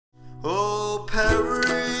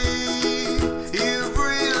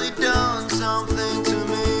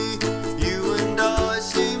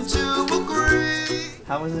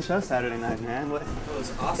How was the show Saturday night, man? What? It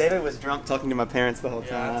was awesome. David was drunk talking to my parents the whole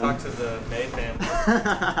time. Yeah, I talked to the May family.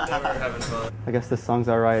 They were having fun. I guess the songs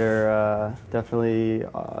I write are definitely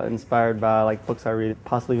inspired by like books I read,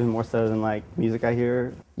 possibly even more so than like music I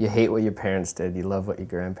hear. You hate what your parents did, you love what your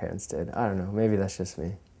grandparents did. I don't know, maybe that's just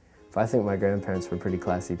me. But I think my grandparents were pretty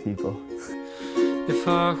classy people. If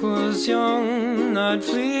I was young, I'd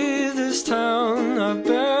flee this town. I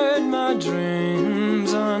buried my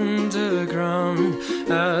dreams underground,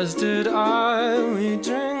 as did I. We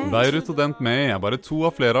drink. Beirut og Dent er bare to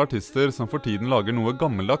av flere artister som for tiden lager noe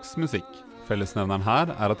gammeldags musikk. Fellesnevneren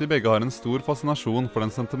her er at de begge har en stor fascinasjon for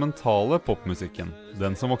den sentimentale popmusikken,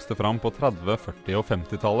 den som vokste fram på 30-, 40- og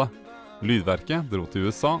 50-tallet. Lydverket dro til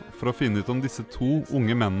USA for å finne ut om disse to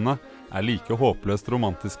unge mennene er like håpløst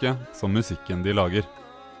romantiske som musikken de lager.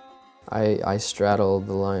 I straddle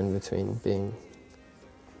the line between being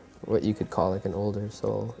what you could call like an older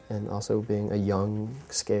soul and also being a young,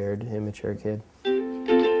 scared, immature kid.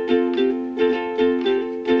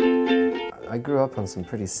 I grew up on some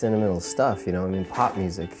pretty sentimental stuff, you know. I mean, pop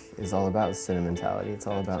music is all about sentimentality. It's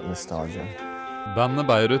all about nostalgia. Bandet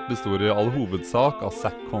Beirut består i all hovedsak av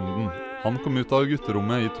Zack Condon. Han kom ut av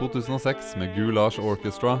gutterommet i 2006 med Goulash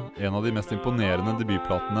Orchestra, en av de mest imponerende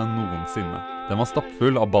debutplatene noensinne. Den var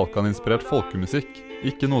stappfull av balkaninspirert folkemusikk,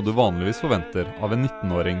 ikke noe du vanligvis forventer av en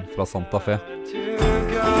 19-åring fra Santa Fe.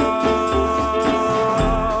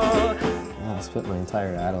 I spent my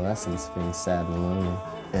entire adolescence being sad and alone,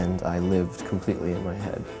 and I lived completely in my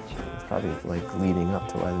head. It's probably like leading up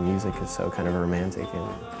to why the music is so kind of romantic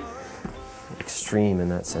and extreme in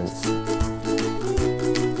that sense.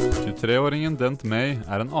 23-åringen Dent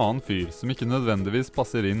er en annen fyr som ikke nødvendigvis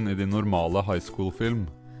passer inn i din normale high school-film.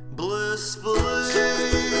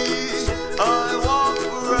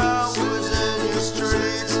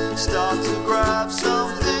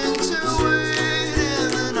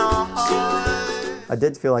 I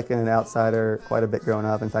did feel like an outsider quite a bit growing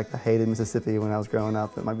up. In fact, I hated Mississippi when I was growing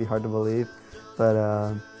up. It might be hard to believe, but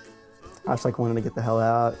I just like wanted to get the hell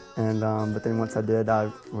out, and but then once I did, I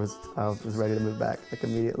was ready to move back like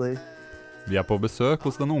immediately. Vi på besøk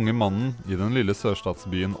hos den unge mannen i den lille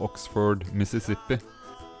sørstatsbyen Oxford, Mississippi.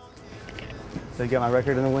 So you got my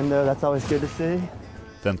record in the window. That's always good to see.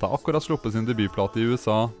 Dent har akkurat sluppet sin debutplate i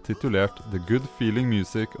USA, titulert The Good Feeling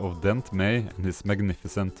Music of Dent May and His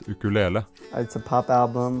Magnificent Ukulele. It's a pop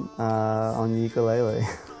album on ukulele.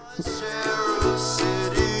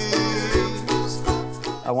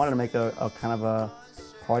 I wanted to make a kind of a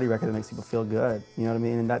party record that makes people feel good, you know what I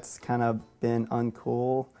mean? And that's kind of been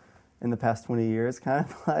uncool in the past 20 years, kind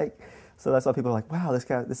of like. So that's why people are like, wow,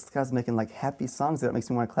 this guy's making like happy songs that makes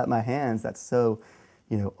me want to clap my hands. That's so,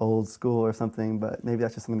 you know, old school or something, but maybe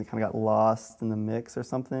that's just something that kind of got lost in the mix or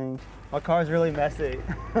something. My car's really messy.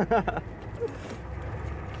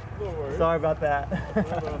 Sorry about that.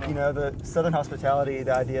 You know, the Southern hospitality,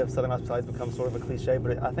 the idea of Southern hospitality has become sort of a cliche,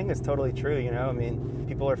 but I think it's totally true, you know? I mean,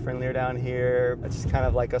 people are friendlier down here. It's just kind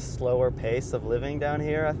of like a slower pace of living down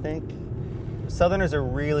here, I think. Southerners are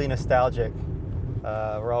really nostalgic.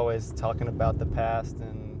 We're always talking about the past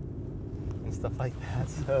and stuff like that,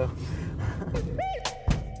 so.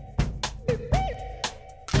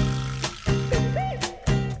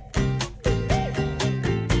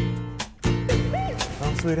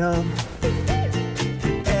 Sweet home.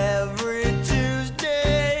 Every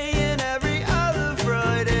Tuesday and every other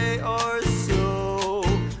Friday or so.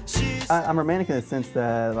 I'm romantic in the sense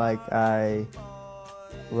that like I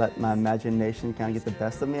let my imagination kind of get the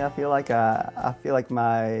best of me. I feel like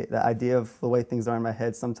the idea of the way things are in my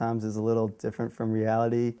head sometimes is a little different from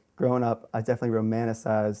reality. Growing up, I definitely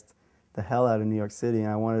romanticized the hell out of New York City,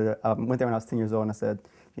 and I went there when I was 10 years old, and I said,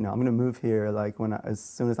 you know, I'm going to move here like as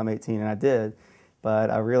soon as I'm 18, and I did.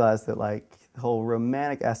 But I realized that like the whole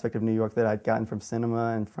romantic aspect of New York that I'd gotten from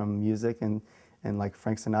cinema and from music and like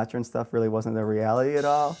Frank Sinatra and stuff really wasn't the reality at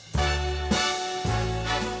all.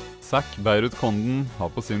 Zack Beirut Condon har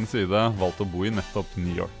på sin side valgt å bo i nettopp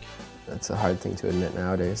New York. It's a hard thing to admit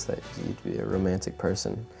nowadays that you'd be a romantic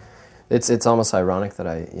person. It's almost ironic that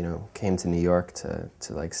I, you know, came to New York to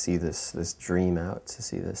like see this dream out, to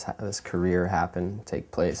see this career happen,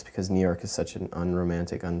 take place, because New York is such an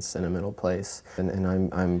unromantic, unsentimental place, and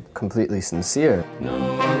I'm completely sincere.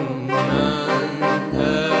 No man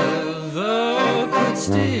ever could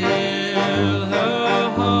steal her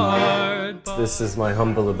heart. This is my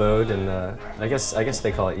humble abode, and I guess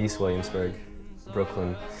they call it East Williamsburg,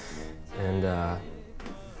 Brooklyn, and.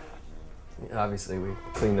 Obviously, we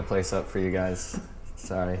cleaned the place up for you guys.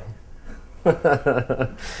 Sorry.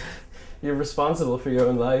 You're responsible for your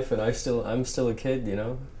own life, and I'm still a kid, you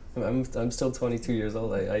know. I'm still 22 years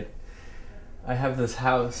old. I have this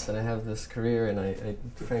house and I have this career, and I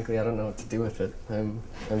frankly I don't know what to do with it. I'm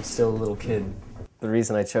still a little kid. The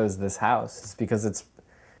reason I chose this house is because it's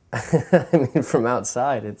I mean, from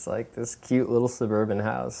outside it's like this cute little suburban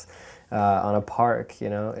house on a park, you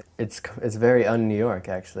know. It's very un-New York,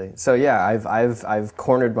 actually. So yeah, I've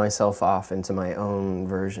cornered myself off into my own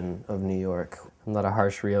version of New York. I'm not a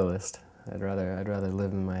harsh realist. I'd rather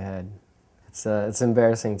live in my head. It's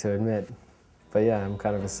embarrassing to admit, but yeah, I'm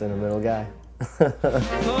kind of a sentimental guy.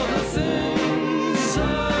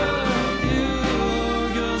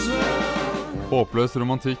 Håpløs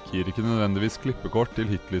romantikk gir ikke nødvendigvis klippekort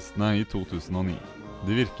til hitlistene i 2009.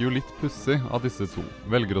 Det virker jo litt pussig at disse to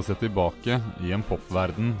velger å se tilbake i en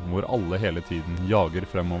popverden hvor alle hele tiden jager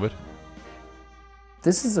fremover.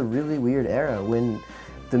 This is a really weird era when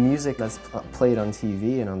the music that's played on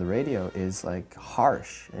TV and on the radio is like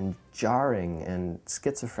harsh and jarring and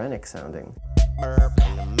schizophrenic sounding.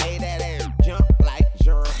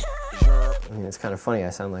 I mean, it's kind of funny. I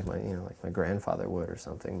sound like my grandfather would or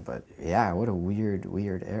something. But yeah, what a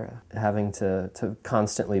weird era. Having to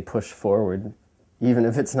constantly push forward, even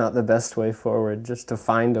if it's not the best way forward, just to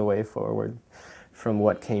find a way forward from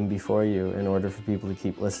what came before you in order for people to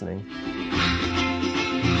keep listening.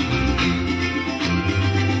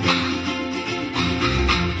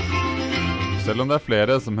 Selv om det er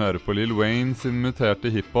flere som hører på Lil Wayne sin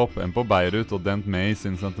muterte hiphop enn på Beirut og Dent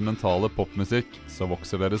sin sentimentale popmusikk, så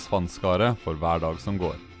vokser deres fanskare for hver dag som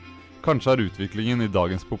går. Kanskje har utviklingen i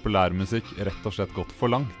dagens populærmusikk rett og slett gått for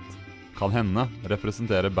langt. Kan henne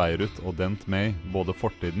representere Beirut og Dent både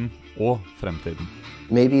fortiden og fremtiden.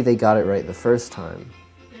 Maybe they got it right the first time,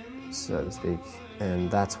 so to speak,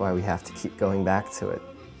 and that's why we have to keep going back to it.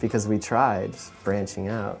 Because we tried branching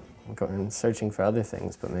out and searching for other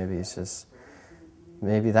things, but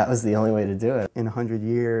maybe that was the only way to do it. In 100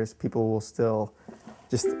 years, people will still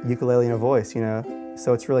just ukulele in a voice, you know?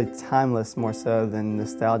 So it's really timeless more so than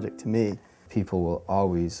nostalgic to me. People will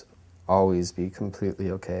always be completely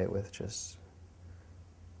okay with just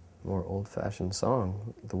more old-fashioned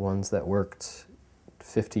song. The ones that worked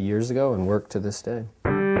 50 years ago and work to this day.